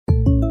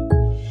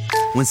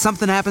When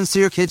something happens to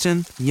your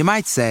kitchen, you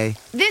might say,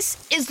 "This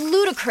is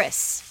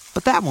ludicrous."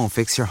 But that won't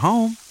fix your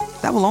home.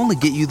 That will only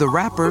get you the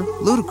rapper,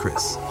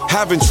 Ludacris.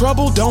 Having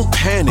trouble? Don't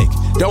panic.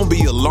 Don't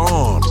be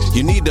alarmed.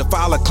 You need to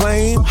file a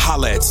claim?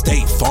 Holla at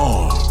State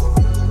Farm.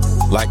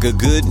 Like a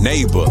good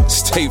neighbor,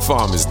 State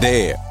Farm is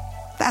there.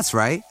 That's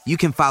right. You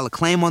can file a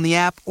claim on the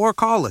app or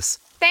call us.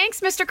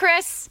 Thanks, Mr.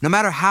 Chris. No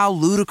matter how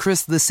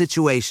ludicrous the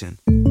situation,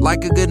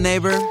 like a good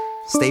neighbor,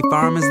 State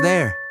Farm is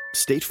there.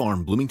 State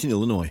Farm, Bloomington,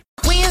 Illinois.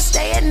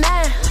 Wednesday at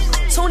 9.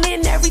 Tune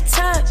in every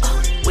time.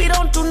 We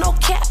don't do no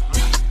cap.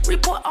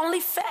 Report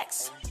only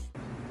facts.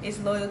 It's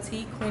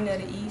LoyalTee, Queen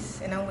of the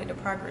East, and I'm with the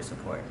Progress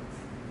Report.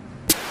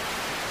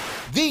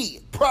 The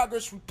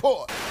Progress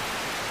Report.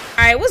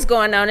 All right, what's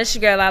going on? It's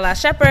your girl, Lala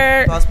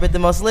Shepherd. I'll spit the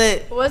most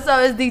lit. What's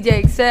up? It's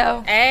DJ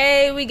Excel.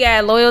 Hey, we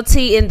got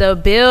LoyalTee in the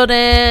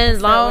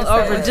building. Long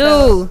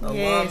overdue.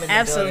 Yes.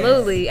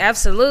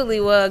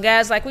 Absolutely. Well,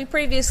 guys, like we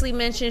previously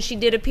mentioned, she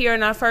did appear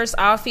in our first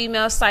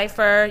all-female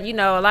cypher. You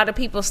know, a lot of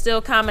people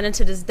still commenting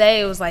to this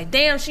day. It was like,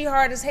 damn, she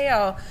hard as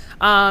hell.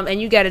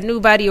 And you got a new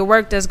body of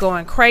work that's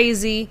going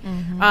crazy.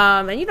 Mm-hmm.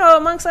 And, you know,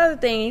 amongst other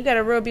things, you got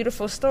a real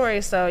beautiful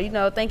story. So, you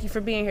know, thank you for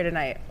being here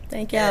tonight.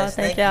 Thank y'all. Yes,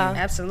 thank y'all.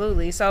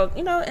 Absolutely. So,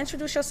 you know,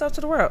 introduce yourself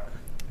to the world.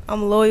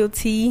 I'm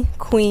LoyalTee,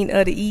 Queen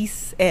of the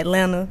East,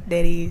 Atlanta,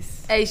 that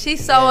is. Hey,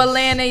 she's so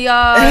Atlanta,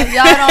 y'all.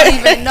 Y'all don't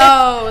even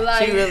know.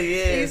 Like, she really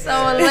is. She's so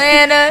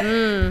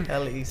Atlanta.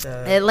 Hella East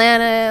Side.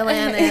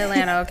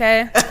 Atlanta,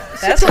 okay?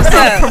 That's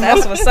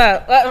what's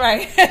up.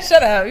 Right.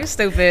 Shut up. You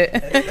stupid.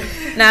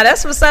 Nah,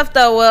 that's what's up,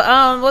 though.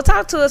 Well,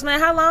 talk to us,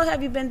 man. How long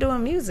have you been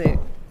doing music?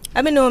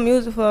 I've been doing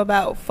music for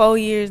about 4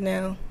 years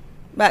now.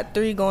 About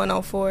 3 going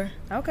on 4.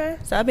 Okay.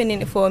 So I've been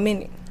in it for a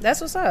minute. That's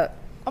what's up.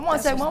 I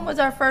want to say, when was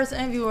our first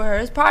interview with her?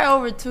 It's probably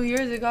over 2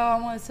 years ago, I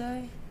want to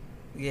say.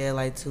 Yeah,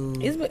 like 2.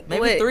 It's been,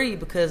 maybe 3,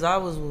 because I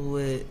was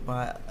with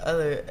my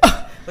other.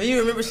 When you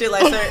remember shit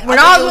like that. When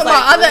I was with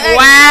my other ex.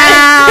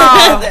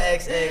 Wow. The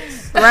ex.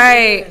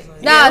 Right. Like,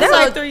 Nah, that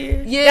so was 3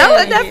 years. Yeah,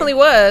 that definitely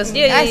was.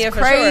 Yeah, that's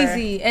for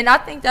crazy. Sure. And I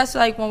think that's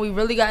like when we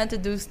really got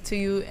introduced to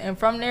you, and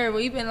from there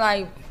we've been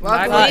like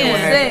Locked rocking in.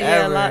 with you.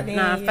 Yeah, locked in.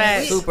 Nah,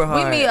 facts. Super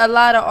hard. We meet a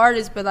lot of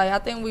artists, but like I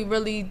think we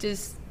really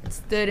just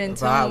stood in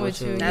tune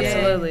with you.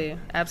 Absolutely.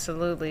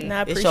 Absolutely. And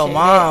I It's appreciate your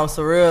mom,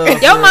 so real.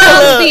 Your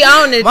mom be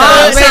on it,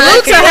 though.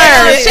 Salute to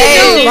her.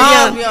 She do.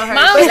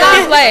 Mom's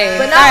don't play.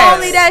 But not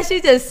only that, she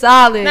just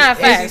solid. Nah,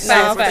 facts.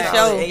 And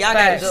y'all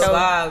got good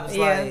vibes.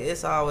 Yeah. Like,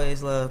 it's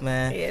always love,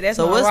 man. Yeah, that's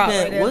so my rock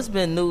right there. what's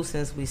been new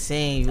since we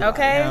seen you?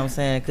 Okay. You know what I'm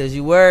saying? Because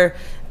you were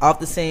off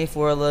the scene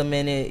for a little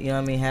minute. You know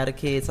what I mean? Had a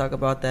kid. Talk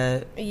about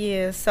that.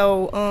 Yeah,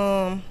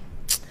 so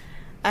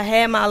I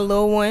had my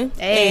little one,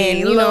 Hey, and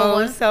you little know,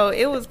 one. so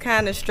it was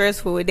kind of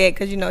stressful with that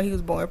because you know he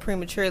was born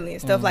prematurely and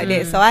stuff like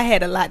that. So I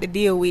had a lot to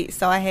deal with.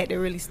 So I had to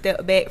really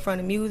step back from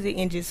the music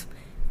and just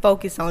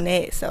focus on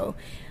that. So,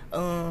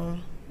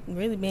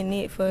 really been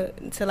it for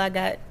until I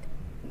got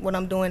what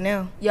I'm doing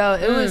now. Yo,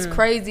 it was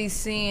crazy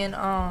seeing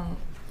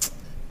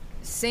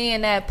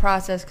that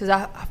process, because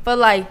I feel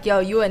like, yo,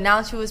 you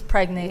announced you was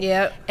pregnant.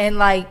 Yep. And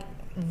like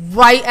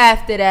right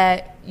after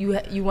that,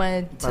 you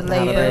went to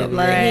labor.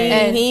 Like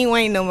And he ain't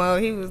waiting no more.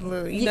 He was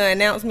little. You done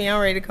announced me.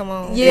 I'm ready to come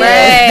on. Yeah.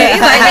 Right.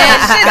 He's like, man,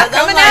 shit, I'm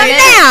coming out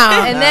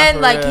now. And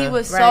then like he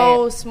was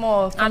so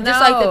small, from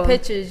just like the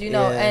pictures, you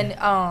know. Yeah.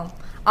 And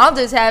I'm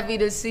just happy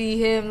to see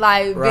him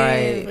like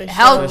Right. being For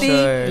healthy.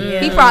 sure. Yeah.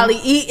 He probably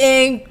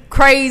eating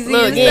crazy.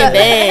 Look, and getting stuff.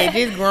 bad,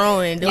 just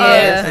growing. Doing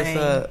Yeah. That's what's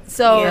up.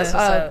 So, Yeah, that's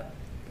what's up.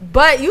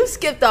 but you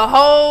skipped a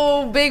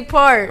whole big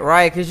part.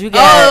 Right, because you Oh,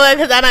 got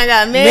because I done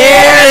got So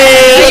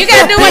married. you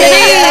gotta do one of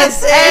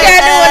these. You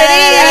gotta do one of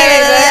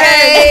these,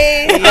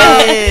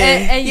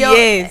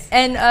 okay?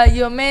 And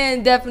your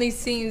man definitely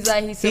seems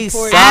like he He's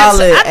supports.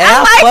 solid. I And I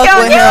like fuck him,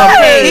 with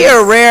yes. him. He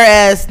a rare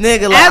ass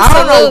nigga. Like, I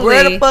don't know where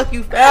Absolutely. the fuck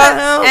you found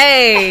him.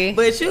 Hey.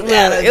 But you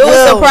got a It was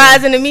good one.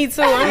 surprising to me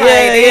too. I'm like,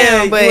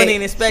 damn, You but wouldn't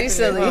even expect She's it.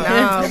 silly.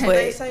 Nah, They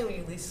but say when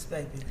you least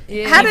expect it.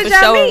 Yeah. How did for y'all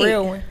sure a meet?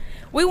 real one.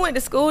 We went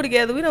to school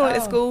together. We done went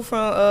to school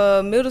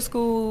from middle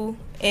school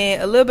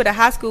and a little bit of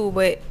high school,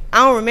 but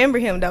I don't remember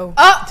him though.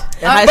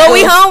 But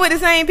we hung with the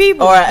same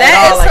people.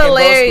 That is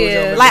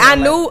hilarious. Like I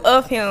knew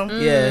of him.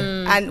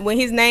 Yeah. When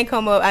his name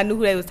come up, I knew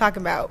who they was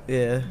talking about.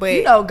 Yeah. But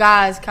You know,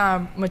 guys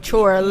kind of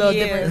mature a little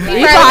Yeah. different. He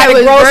Like, probably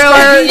was real-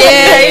 real.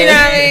 Yeah, you know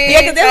what I mean?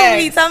 Yeah, because that's what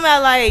we talking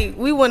about. Like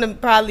we wouldn't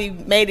have probably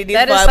made it this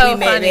That is far. so We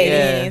met funny. that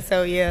Yeah. in.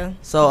 So yeah.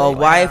 So a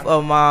wife,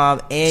 a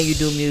mom, and you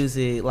do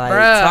music. Like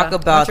Bruh. talk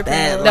about that.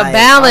 Entrepreneur. The Like,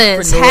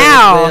 balance, entrepreneur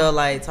how? is real.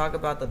 Like talk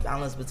about the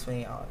balance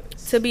between all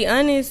this. To be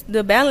honest,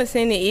 the balance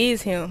in it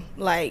is him.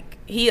 Like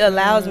he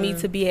allows me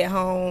to be at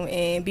home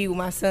and be with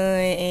my son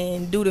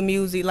and do the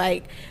music.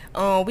 Like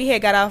we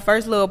had got our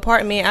first little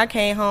apartment. I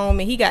came home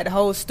and he got the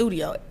whole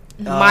studio.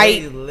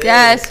 Mic,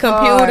 That's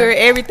computer, hard.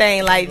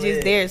 everything like Lit.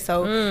 just there.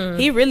 So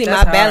he really That's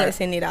my hard. balance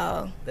in it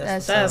all.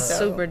 That's That's so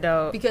super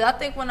dope. Because I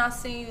think when I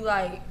seen you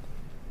like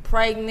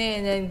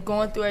pregnant and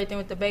going through everything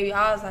with the baby,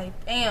 I was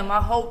like, damn,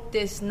 I hope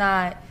this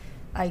not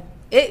like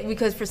it,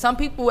 because for some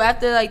people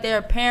after like they're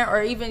a parent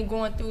or even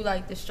going through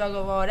like the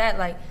struggle of all that,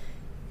 like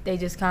they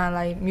just kind of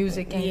like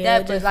music ain't Yeah,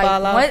 that. But just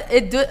fall off. like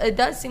it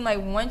does seem like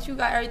once you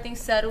got everything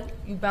settled,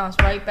 you bounce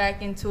right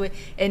back into it.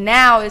 And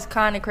now it's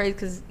kind of crazy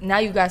because now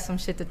you got some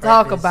shit to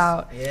talk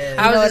about. Yeah.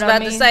 I was just about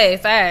to mean? say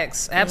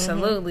facts.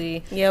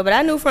 Absolutely. Yeah, but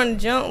I knew from the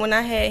jump when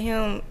I had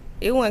him,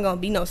 it wasn't gonna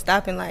be no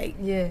stopping. Like,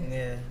 Yeah.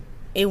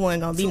 it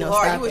wasn't gonna be Too no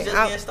hard. stopping. You was just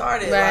getting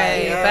started. Right,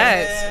 Like, you know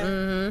facts. what I'm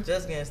saying?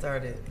 Just getting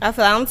started. I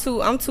feel like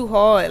I'm too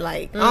hard.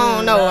 Like, I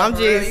don't know. I'm For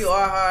real, just. you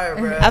are hard,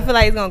 bro. I feel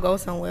like it's gonna go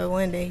somewhere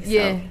one day. So.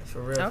 Yeah.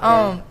 For real.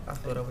 Okay. I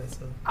feel that way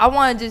too. I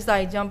want to just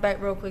like jump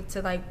back real quick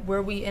to like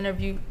when we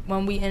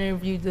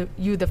interviewed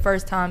you the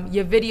first time.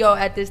 Your video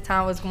at this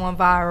time was going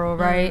viral,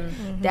 right?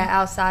 That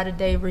Outside of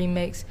Day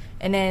remix,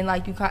 and then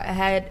like you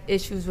had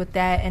issues with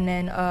that, and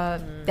then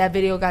that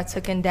video got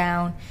taken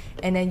down,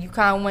 and then you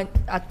kind of went.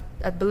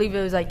 I believe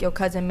it was like your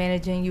cousin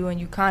managing you, and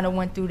you kind of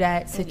went through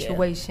that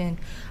situation.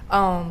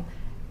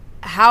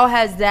 How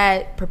has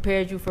that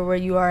prepared you for where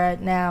you are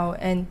at now,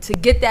 and to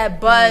get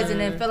that buzz and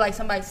then feel like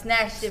somebody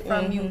snatched it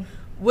from you?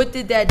 What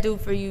did that do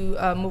for you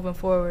moving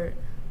forward?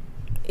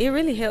 It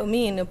really helped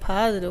me in a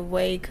positive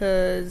way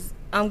because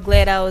I'm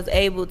glad I was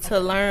able to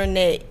learn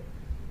that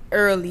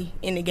early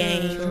in the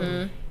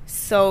game.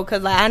 So,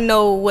 because like, I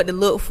know what to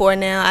look for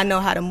now. I know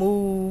how to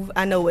move.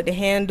 I know what to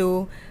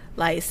handle.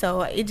 Like,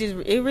 so it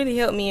really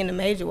helped me in a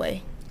major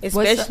way,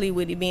 especially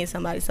with it being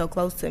somebody so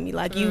close to me.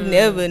 Like, you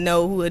never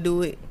know who will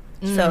do it.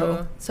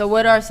 So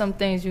what are some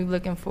things you're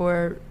looking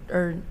for,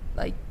 or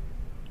like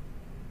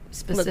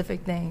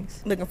specific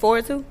things? Looking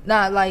forward to?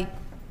 Not like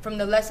from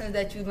the lessons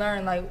that you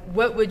learned, like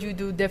what would you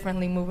do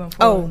differently moving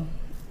forward? Oh,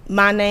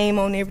 my name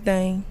on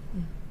everything.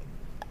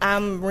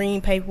 I'm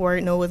reading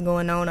paperwork, know what's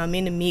going on. I'm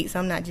in the mix.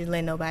 I'm not just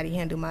letting nobody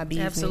handle my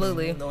business.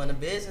 Absolutely. Knowing the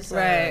business side.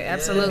 Right, The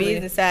absolutely.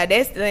 business side.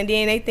 And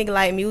then they think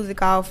like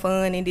music all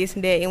fun and this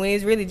and that, and when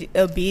it's really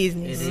a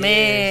business.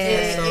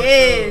 Man, So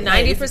true.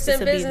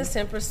 90% a business,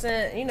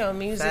 10%,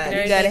 music Fact. and You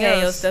everything gotta have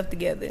your else. stuff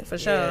together. For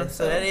sure. Yeah,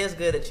 so that is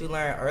good that you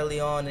learned early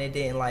on and it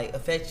didn't like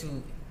affect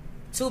you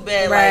too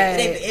bad. Right. Like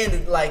it ain't the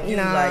end of, like you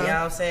Nah. like, you know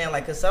what I'm saying?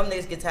 Like, cause some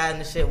niggas get tired of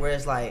the shit where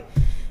it's like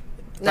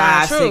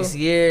Nah, 5, true. 6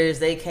 years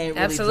they can't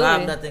really Absolutely.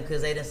 drop nothing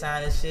because they done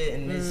signed this shit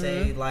and they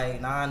say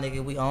like, nah,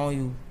 nigga, we own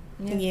you.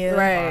 Yeah.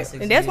 Right. 5,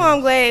 6 And that's why years.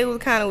 I'm glad it was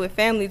kind of with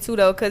family too,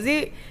 though, because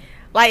it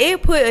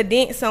put a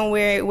dent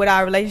somewhere with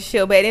our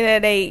relationship. But at the end of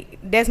the day,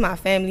 that's my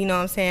family. You know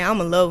what I'm saying?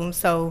 I'ma love them,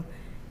 so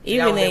it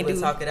Y'all really was ain't able to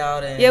do. talk it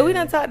out. And Yeah, we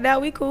done talked it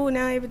out. We cool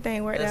now.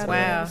 Everything worked That's out. wow.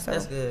 whatever, so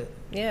That's good.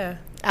 Yeah.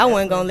 I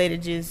wasn't gonna let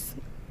it just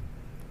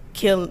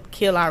kill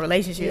our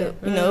relationship.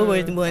 You know, it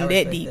wasn't that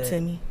respect deep that. to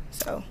me.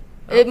 So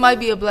It might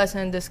be a blessing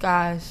in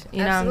disguise. You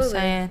know what Absolutely.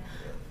 I'm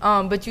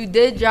saying? But you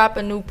did drop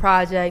a new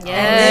project.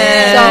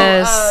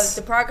 Yes. So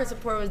the progress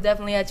report was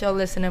definitely at your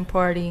listening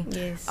party.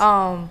 yes.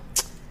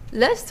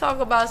 Let's talk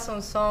about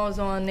some songs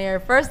on there.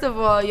 First of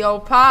all, yo,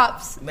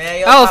 Pops. Man,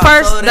 yo, Oh, Pop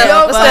first, told the, that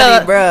what's funny,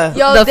 the, bruh.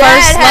 Yo, the Dad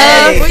first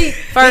had love? we-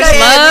 First He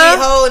had me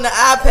love? holding the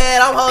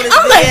iPad. I'm holding this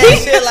big ass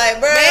shit like,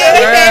 bruh.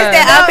 We passed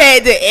that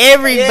iPad to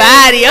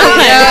everybody. I'm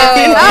like,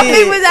 Yo. How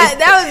big was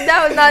that?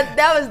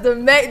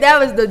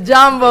 That was the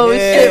jumbo Yeah.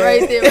 shit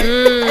right there.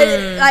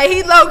 And, like,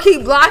 he low key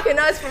blocking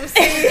us from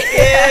seeing.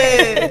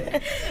 Yeah.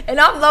 And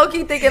I'm low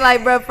key thinking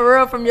like, bro, for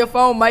real, from your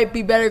phone might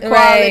be better quality.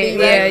 Right. Right?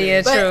 Yeah,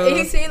 yeah, but true.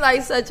 he seemed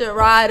like such a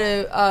rider.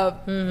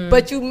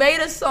 But you made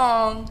a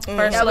song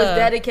First that was Love.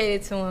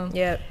 dedicated to him.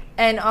 Yep.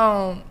 And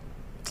I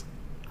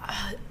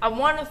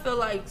want to feel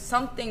like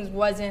some things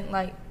wasn't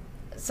like,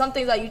 some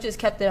things like you just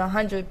kept it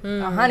 100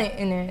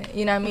 in there.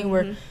 You know what I mean?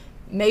 Where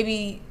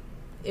maybe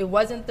it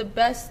wasn't the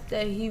best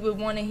that he would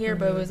want to hear,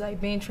 but it was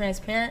like being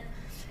transparent.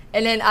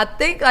 And then I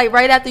think like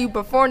right after you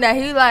performed that,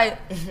 he like,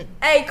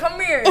 hey, come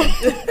here,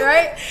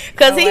 right?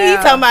 Cause he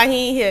wow. talking about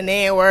he ain't hear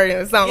nan word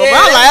or something. Yeah,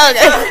 But I'm like,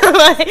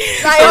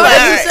 okay. Like,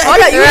 Alright.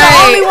 hold on, you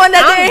Right. the only one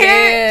that I'm didn't hear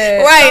it.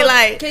 dead. Right,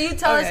 like Can you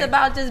tell us okay.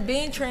 about just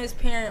being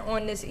transparent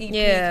on this EP?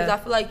 Yeah. Because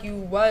I feel like you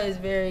was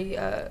very.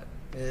 Yeah.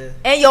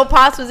 And your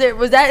pops was it?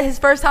 Was that his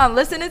first time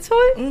listening to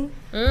it?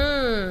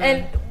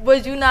 And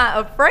was you not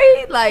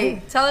afraid?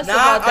 Like, tell us Nah,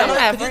 about I know,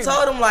 that. 'cause you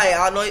told him like,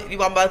 I know you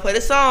about to play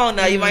the song.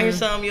 Now you might hear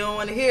something you don't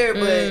want to hear,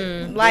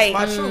 but like it's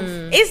my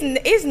truth.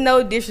 it's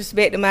no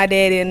disrespect to my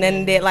daddy and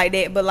none of that like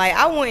that, but like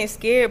I wasn't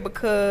scared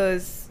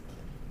because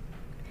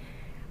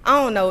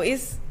I don't know,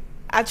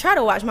 I try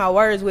to watch my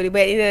words with it,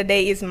 but at the end of the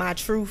day it's my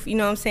truth, you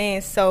know what I'm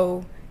saying?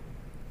 So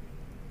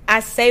I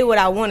say what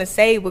I want to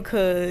say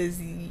because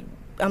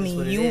I mean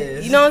what it you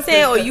is. know what I'm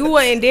saying, or you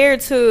wasn't there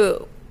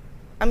to.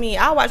 I mean,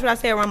 I watch what I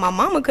say around my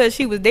mama because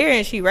she was there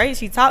and she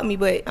taught me.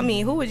 But I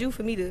mean, who was you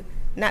for me to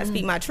not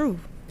speak my truth?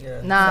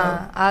 Yeah.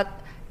 Nah, I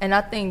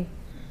think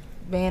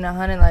being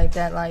 100 like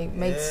that like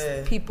makes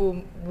Yeah.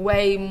 people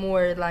way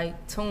more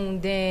like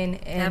tuned in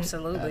and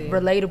Absolutely.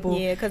 relatable.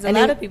 Yeah, because a And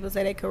lot it- of people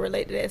say they could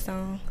relate to that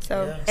song.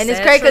 So Yeah. And it's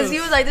Sad crazy because truth.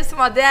 he was like, this is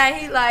my dad.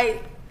 He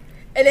like,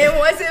 and then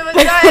once it was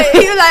done,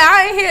 he was like,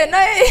 I ain't hear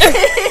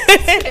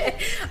nothing.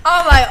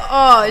 I'm like,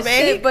 oh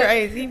man, he shit. But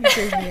crazy. He be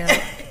tripping me out.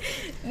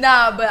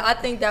 Nah, but I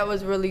think that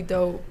was really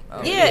dope.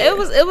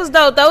 It was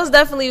dope. That was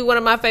definitely one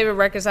of my favorite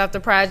records off the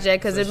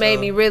project because it made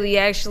me really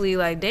actually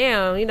like,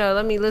 damn,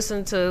 let me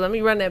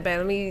run that back.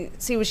 Let me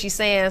see what she's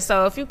saying.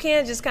 So if you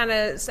can just kind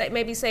of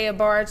say a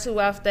bar or two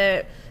off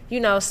that,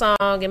 song,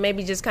 and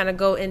maybe just kind of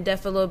go in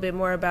depth a little bit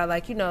more about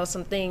like,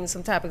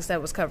 some topics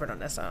that was covered on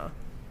that song.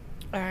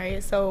 All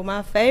right, so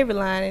my favorite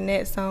line in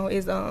that song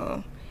is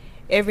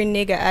every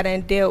nigga I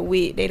done dealt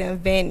with, they done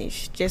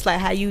vanished, just like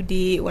how you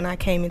did when I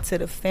came into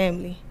the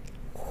family.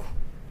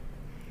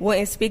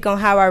 Wouldn't speak on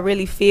how I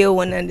really feel,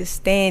 wouldn't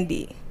understand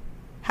it.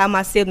 How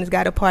my siblings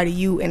got a part of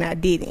you and I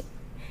didn't.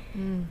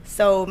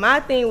 So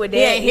my thing with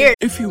that here.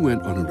 If you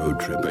went on a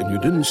road trip and you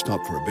didn't stop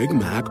for a Big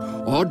Mac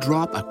or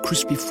drop a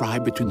crispy fry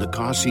between the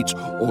car seats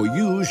or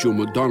use your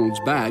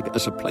McDonald's bag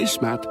as a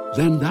placemat,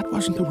 then that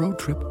wasn't a road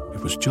trip. It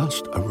was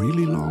just a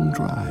really long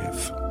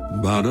drive.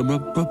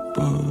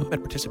 Ba-da-ba-ba-ba. At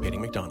participating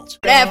McDonald's.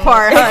 That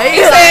part, huh?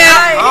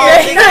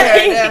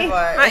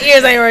 My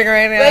ears ain't working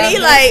right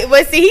now.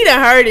 But see, he done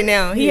heard it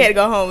now. He had to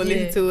go home and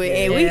listen to it.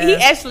 And he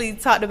actually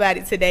talked about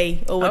it today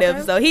or whatever.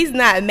 Okay. So he's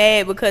not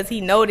mad because he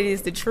know that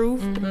it's the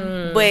truth.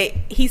 Mm-hmm. But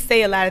he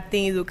say a lot of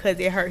things because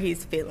it hurt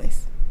his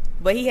feelings.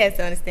 But he has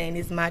to understand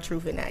it's my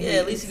truth and not his.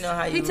 At least you know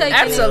how you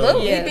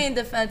absolutely. He being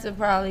defensive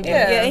probably.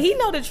 Yeah, he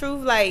know the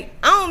truth. Like,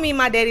 I don't mean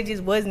my daddy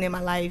just wasn't in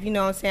my life. You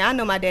know what I'm saying? I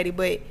know my daddy,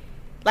 but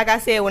like I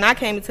said, when I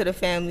came into the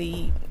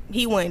family,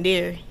 he wasn't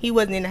there. He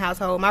wasn't in the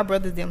household. My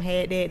brothers them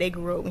had that. They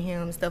grew up with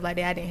him and stuff like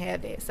that. I didn't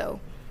have that. So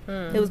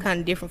it was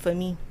kind of different for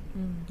me.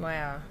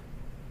 Wow.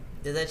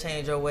 Did that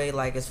change your way,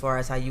 like, as far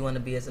as how you want to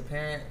be as a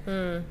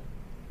parent?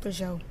 For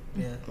sure.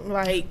 Yeah.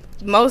 Like,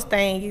 most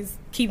thing is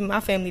keeping my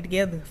family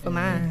together for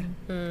mine.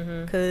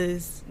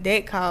 Because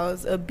that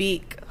caused a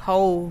big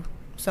hole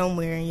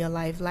somewhere in your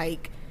life.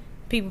 Like,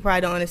 people probably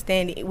don't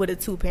understand it with a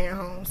 2-parent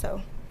home,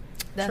 so.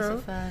 That's a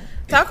fact.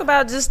 Talk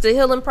about just the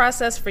healing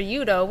process for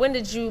you, though. When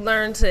did you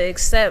learn to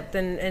accept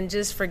and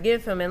just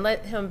forgive him and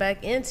let him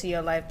back into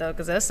your life, though?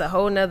 Because that's a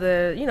whole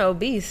nother,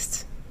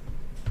 beast.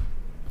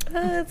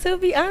 To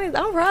be honest,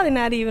 I'm probably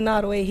not even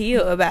all the way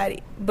healed about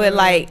it. But,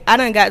 like, I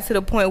done got to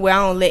the point where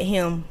I don't let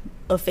him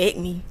affect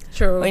me.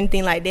 True. Or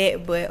anything like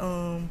that. But,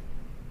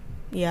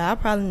 yeah, I'm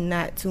probably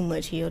not too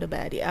much healed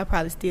about it. I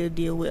probably still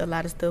deal with a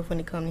lot of stuff when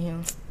it comes to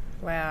him.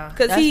 Wow.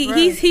 Because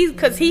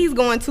he's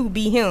going to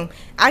be him.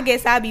 I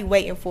guess I'll be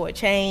waiting for a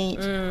change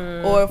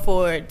or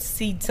to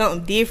see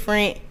something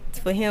different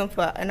for him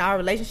in our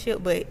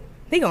relationship, but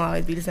he gonna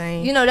always be the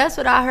same. That's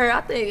what I heard.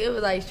 I think it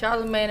was like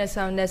Charlamagne or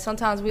something that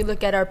sometimes we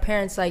look at our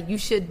parents like you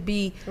should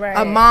be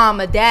a mom,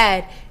 a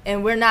dad,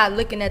 and we're not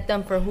looking at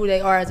them for who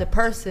they are as a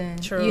person.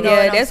 True.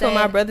 That's what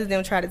my brothers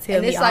them try to tell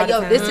me. And it's all like,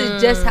 the time. this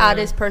is just how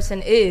this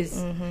person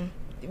is.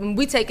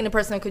 We taking the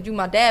person because you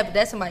my dad, but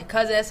that's somebody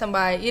cousin, that's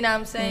somebody, you know what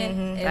I'm saying?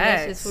 And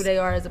that's just who they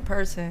are as a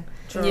person.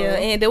 True. Yeah,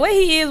 and the way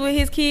he is with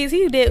his kids,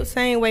 he's the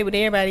same way with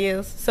everybody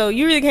else. So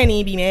you really can't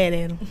even be mad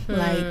at him.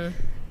 Like,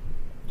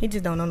 he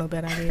just don't know no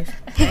better, I guess.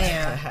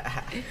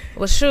 Damn.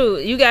 Well,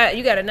 shoot, you got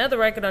another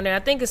record on there. I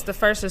think it's the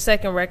first or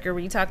second record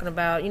where you're talking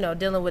about,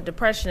 dealing with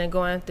depression and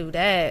going through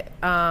that.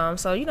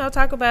 So,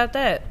 talk about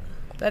that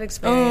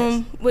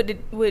experience.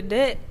 With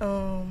that,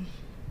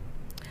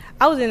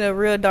 I was in a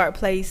real dark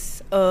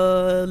place,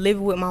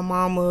 living with my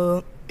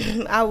mama.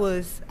 I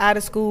was out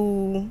of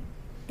school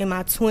in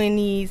my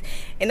 20s.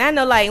 And I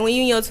know, like, when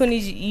you're in your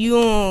 20s, you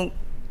don't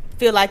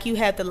feel like you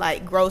have to,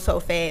 like, grow so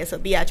fast or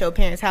be at your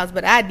parents' house.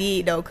 But I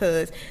did, though,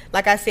 because,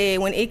 like I said,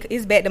 when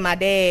it's back to my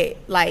dad,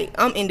 like,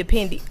 I'm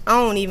independent.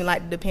 I don't even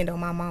like to depend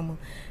on my mama.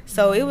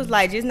 So it was,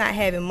 like, just not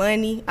having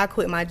money. I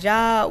quit my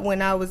job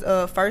when I was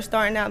first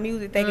starting out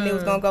music, thinking it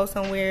was going to go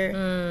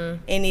somewhere.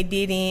 And it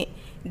didn't.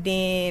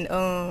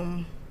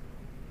 Then,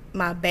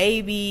 my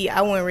baby,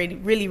 I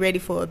wasn't really ready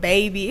for a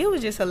baby. It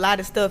was just a lot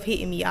of stuff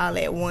hitting me all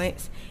at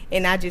once,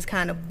 and I just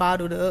kind of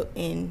bottled up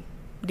and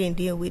didn't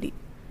deal with it.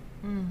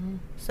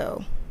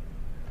 So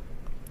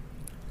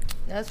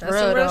that's real,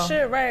 some real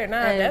shit, right? Nah,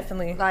 and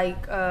definitely.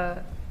 Like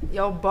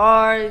your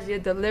bars, your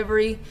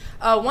delivery.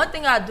 One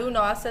thing I do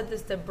know, I said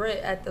this to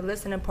Britt at the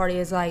listening party,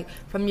 is like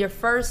from your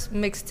first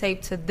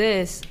mixtape to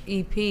this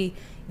EP,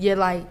 you're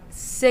like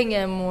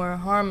singing more,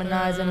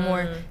 harmonizing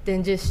more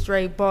than just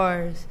straight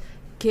bars.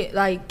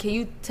 Can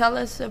you tell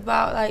us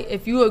about, like,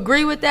 if you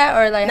agree with that,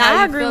 or like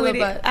how you feel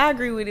about it? I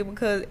agree with it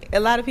because a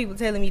lot of people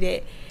telling me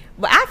that,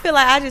 but I feel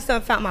like I just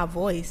done found my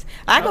voice.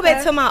 I go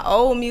back to my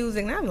old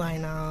music and I'm like,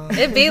 no,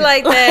 it be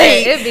like that.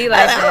 It be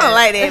like that. I don't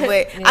like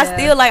that, but I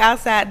still like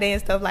outside day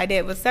and stuff like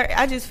that. But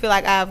I just feel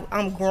like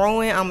I'm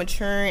growing, I'm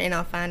maturing, and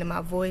I'm finding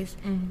my voice,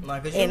 and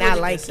really I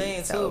like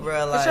it so. too,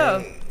 bro. Like, for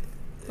sure.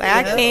 Like,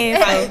 I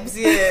can.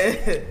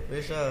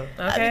 For sure.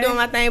 I be doing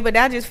my thing, but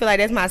I just feel like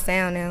that's my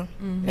sound now.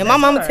 And my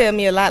mama tell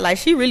me a lot, like,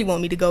 she really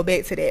want me to go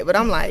back to that, but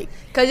I'm like,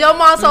 cause your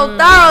mom so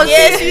thorough.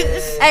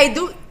 Hey,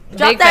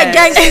 drop that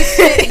gangsta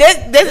shit.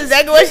 That's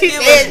exactly what she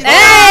said.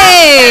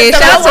 Hey,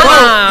 shout out to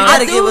mom. You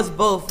gotta give us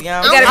both,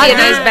 y'all. You gotta be a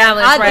nice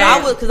balance,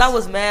 right? Cause I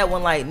was mad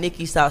when, like,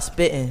 Nicki stopped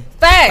spitting.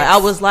 Facts. Like, I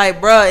was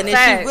like, bruh, and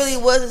then she really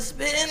wasn't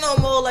spitting no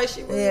more. Like,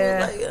 she really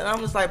was like, and I'm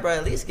just like, bruh,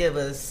 at least give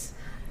us.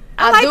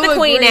 I like the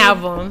Queen agree.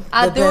 album.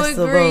 I The do best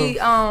of agree.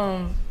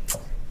 both.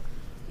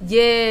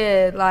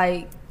 Yeah,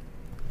 like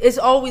it's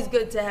always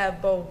good to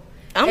have both.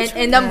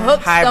 And them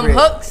hooks, Hybrid, them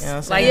hooks, you know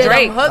what I'm Like saying?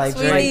 Drake. them hooks, Like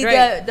we Drake. need Like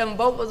that. Them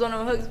vocals on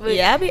them hooks. But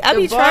Yeah, I be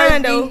the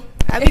trying bars though.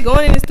 I be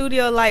going in the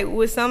studio like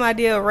with some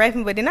idea of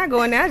rapping, but then I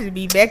go in there, I just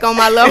be back on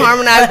my little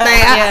harmonized thing.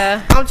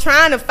 Yeah. I'm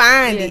trying to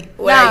find it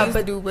what I used but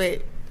to do,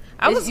 but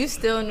you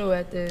still new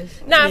at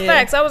this. Nah, Yeah.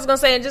 facts. I was gonna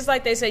say, and just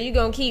like they said, you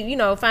gonna keep,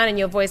 finding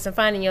your voice and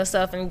finding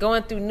yourself and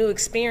going through new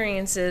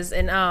experiences.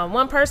 And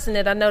one person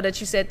that I know that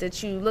you said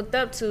that you looked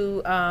up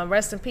to,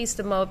 rest in peace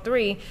to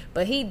Mo3,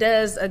 but he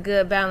does a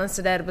good balance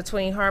of that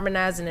between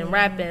harmonizing and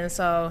rapping.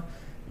 So,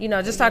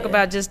 just talk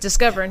about just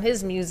discovering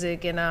his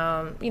music and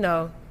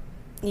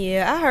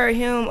yeah, I heard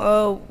him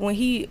when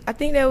I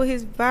think that was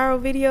his viral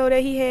video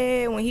that he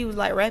had when he was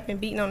like rapping,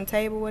 beating on the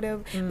table,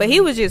 whatever. But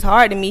he was just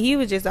hard to me. He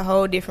was just a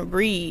whole different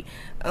breed.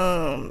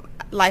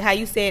 Like how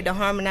you said, the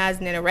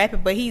harmonizing and the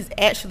rapping, but he's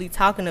actually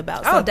talking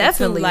about something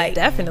definitely, too. Like,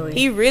 definitely.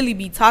 He really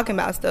be talking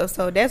about stuff.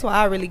 So that's why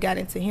I really got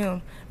into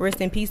him.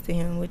 Rest in peace to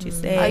him, which is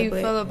sad. How you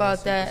but feel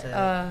about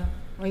that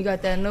when you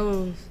got that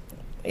news?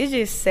 It's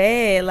just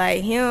sad.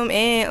 Like him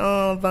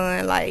and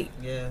Von, like.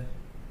 Yeah.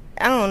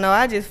 I don't know.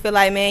 I just feel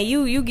like, man,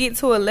 you get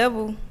to a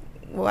level,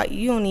 well,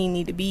 you don't even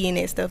need to be in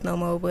that stuff no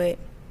more. But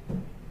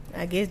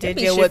I guess that's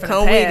just what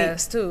come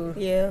with it too.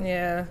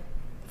 Yeah.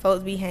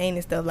 Folks be hanging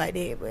and stuff like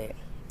that, but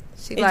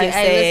She it's like, just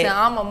hey, sad. listen,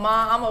 I'm a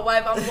mom, I'm a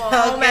wife, I'm going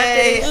home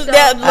Okay. after this show.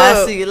 That I'll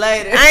look, see you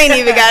later. I ain't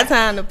even got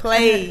time to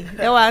play.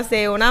 That's why I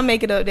said when I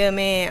make it up there,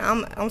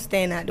 man, I'm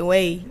staying out the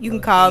way. You can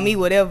call me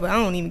whatever. I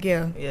don't even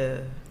care. Yeah.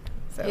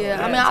 So,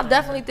 Yeah, I mean, I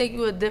definitely think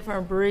you a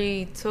different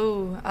breed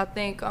too. I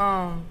think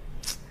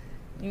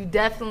you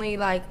definitely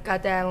like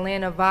got that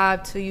Atlanta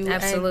vibe to you.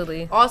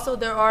 Absolutely. And also,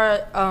 there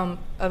are a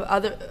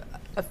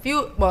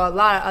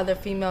lot of other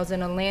females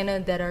in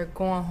Atlanta that are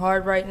going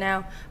hard right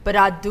now. But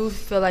I do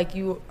feel like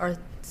you are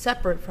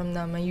separate from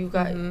them, and you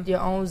got your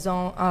own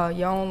zone,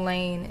 your own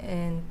lane,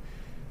 and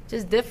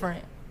just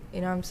different.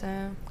 You know what I'm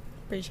saying?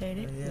 appreciate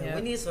it. Yeah.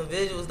 We need some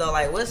visuals though.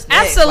 Like what's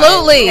next?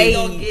 Absolutely.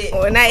 Like,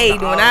 when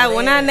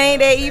I name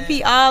that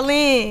EP All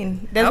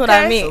In, that's what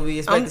I meant. So we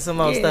expecting some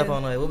more stuff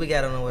on the way. What we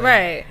got on the way?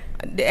 Right.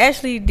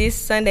 Actually, this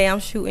Sunday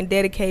I'm shooting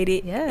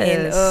Dedicated.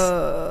 Yes.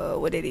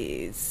 And what it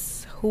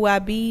is, Who I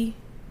Be.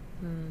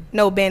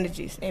 No,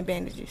 Bandages.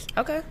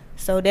 Okay.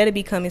 So that'll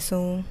be coming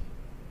soon.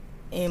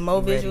 And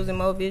more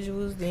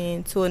visuals,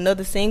 then to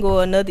another single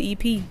or another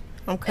EP.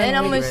 I'm coming. And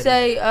I'm gonna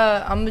say,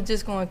 I'm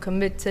just gonna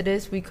commit to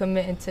this. We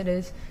committing to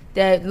this.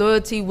 That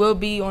Loyalty will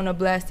be on a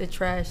blasted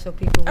trash, so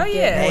people will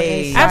get more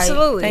insight.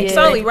 Absolutely. Thank it's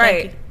you. only Thank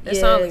right. you.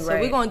 It's only right. So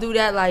we're gonna do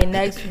that like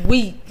next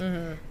week.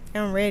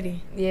 I'm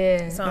ready.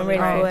 Yeah, I'm ready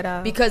for it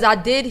all. Because I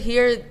did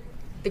hear.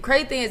 The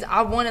crazy thing is,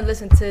 I want to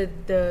listen to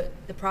the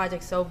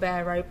project so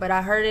bad, right? But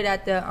I heard it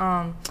at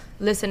the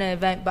listening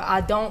event. But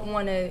I don't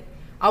want to.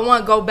 I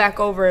want to go back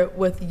over it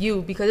with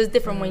you because it's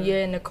different when you're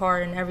in the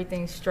car and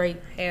everything's straight,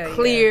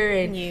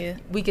 clear,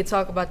 and we could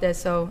talk about that.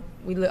 So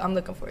I'm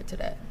looking forward to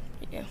that.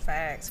 Yeah.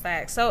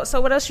 Facts.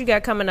 So what else you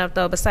got coming up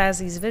though besides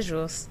these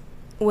visuals?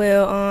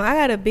 Well, I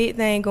got a big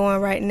thing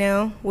going right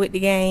now with the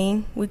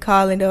game. We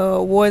call it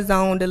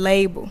Warzone, the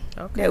label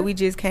that we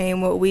just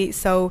came up with.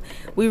 So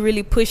we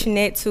really pushing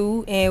that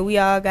too, and we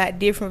all got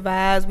different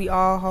vibes. We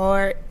all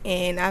hard,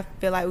 and I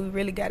feel like we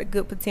really got a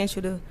good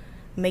potential to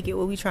make it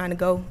where we trying to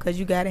go, because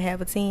you got to have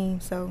a team.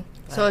 So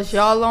it's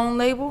y'all own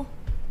label?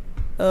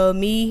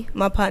 Me,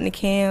 my partner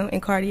Cam,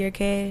 and Cartier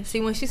Cash. See,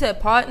 when she said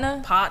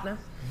partner,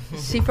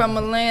 she from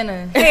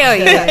Atlanta. Hell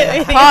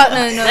yeah.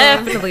 Partner,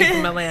 definitely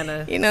from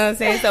Atlanta. You know what I'm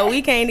saying? So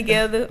we came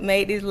together,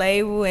 made this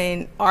label,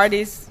 and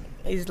artists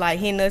is like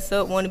hitting us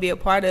up, want to be a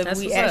part of it.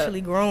 We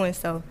actually growing,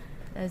 so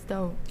that's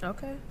dope.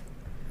 Okay.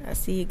 I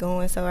see it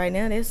going. So right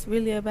now, that's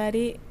really about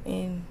it,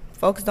 and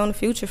focused on the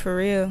future for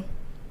real.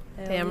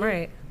 Damn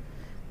right.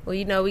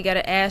 Well, we got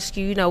to ask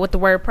you, what the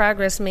word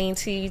progress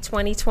means to you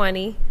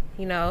 2020,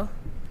 what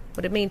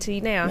it mean to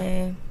you now.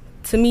 Man,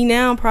 to me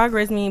now,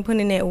 progress means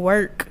putting in that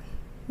work,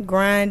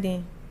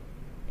 grinding,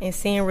 and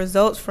seeing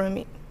results from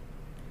it.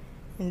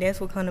 And that's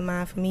what come to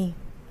mind for me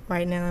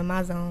right now in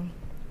my zone.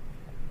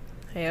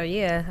 Hell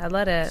yeah, I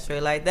love that.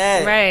 Straight like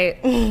that. Right.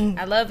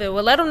 I love it.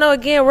 Well, let them know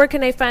again, where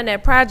can they find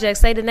that project?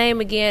 Say the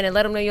name again and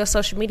let them know your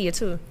social media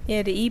too.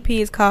 Yeah, the EP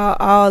is called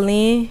All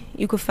In.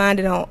 You can find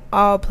it on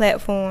all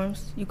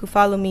platforms. You can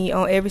follow me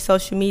on every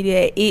social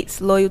media at It's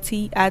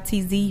LoyalTee,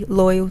 ITZ,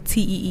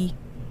 LoyalTee.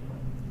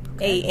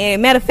 Hey,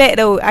 and matter of fact,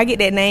 though, I get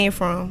that name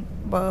from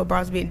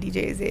Brosby and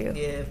DJ Azale.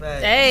 Yeah,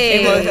 fact. Hey.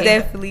 They most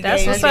definitely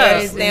That's what's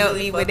gave up. stamp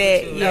me with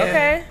that. Yeah.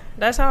 Okay.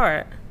 That's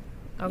hard.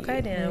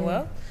 Okay, then.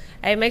 Well,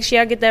 hey, make sure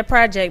y'all get that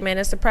project, man.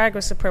 That's the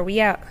Progress Report.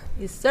 We out.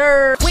 Yes,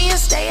 sir.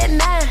 Wednesday at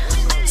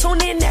 9.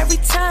 Tune in every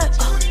time.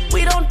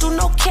 We don't do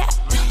no cap.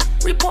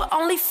 Report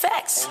only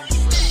facts.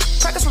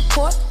 Progress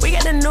Report. We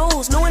got the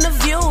news, no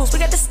interviews. We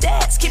got the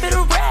stats. Keep it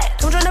a rack.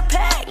 Don't join the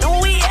pack. Know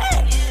where we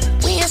at.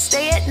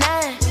 Wednesday at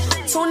 9.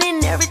 Tune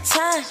in every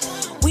time.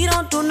 We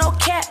don't do no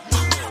cap.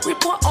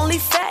 Report only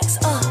facts.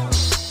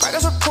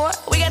 Progress Report.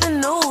 We got the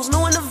news,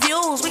 no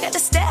interviews. We got the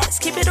stats.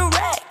 keep it a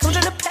rack. Come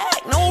join the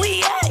pack, know where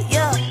we at,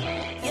 yeah.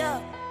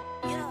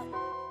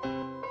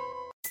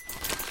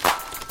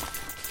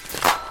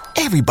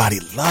 Everybody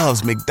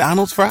loves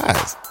McDonald's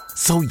fries.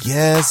 So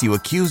yes, you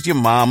accused your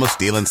mom of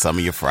stealing some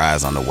of your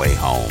fries on the way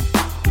home.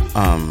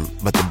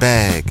 But the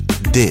bag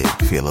did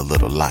feel a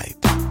little light.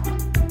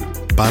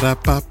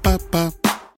 Ba-da-ba-ba-ba.